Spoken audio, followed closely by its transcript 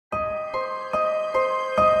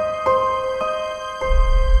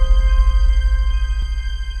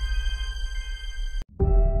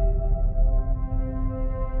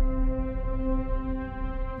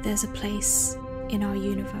There's a place in our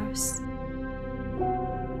universe,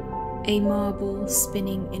 a marble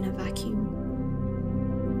spinning in a vacuum.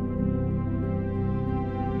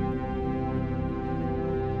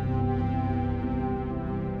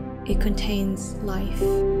 It contains life.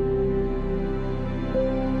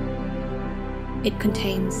 It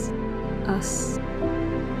contains us.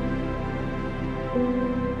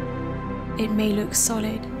 It may look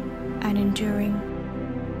solid and enduring,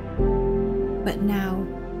 but now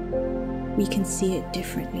we can see it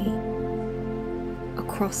differently.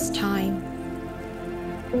 Across time,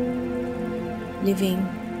 living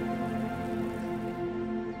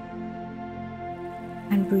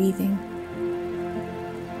and breathing.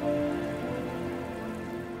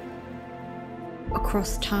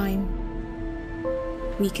 Across time,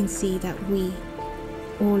 we can see that we,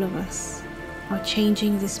 all of us, are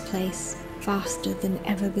changing this place faster than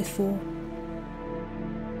ever before.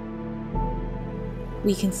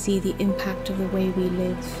 We can see the impact of the way we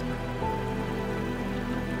live.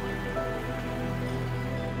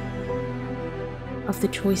 Of the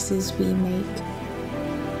choices we make.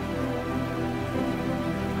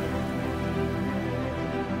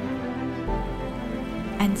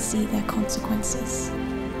 And see their consequences.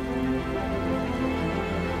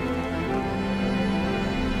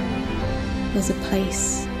 There's a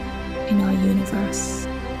place in our universe.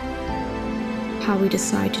 How we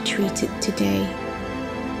decide to treat it today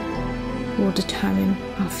will determine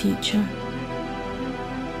our future.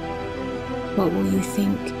 What will you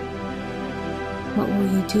think? What will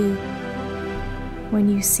you do when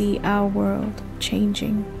you see our world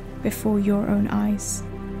changing before your own eyes?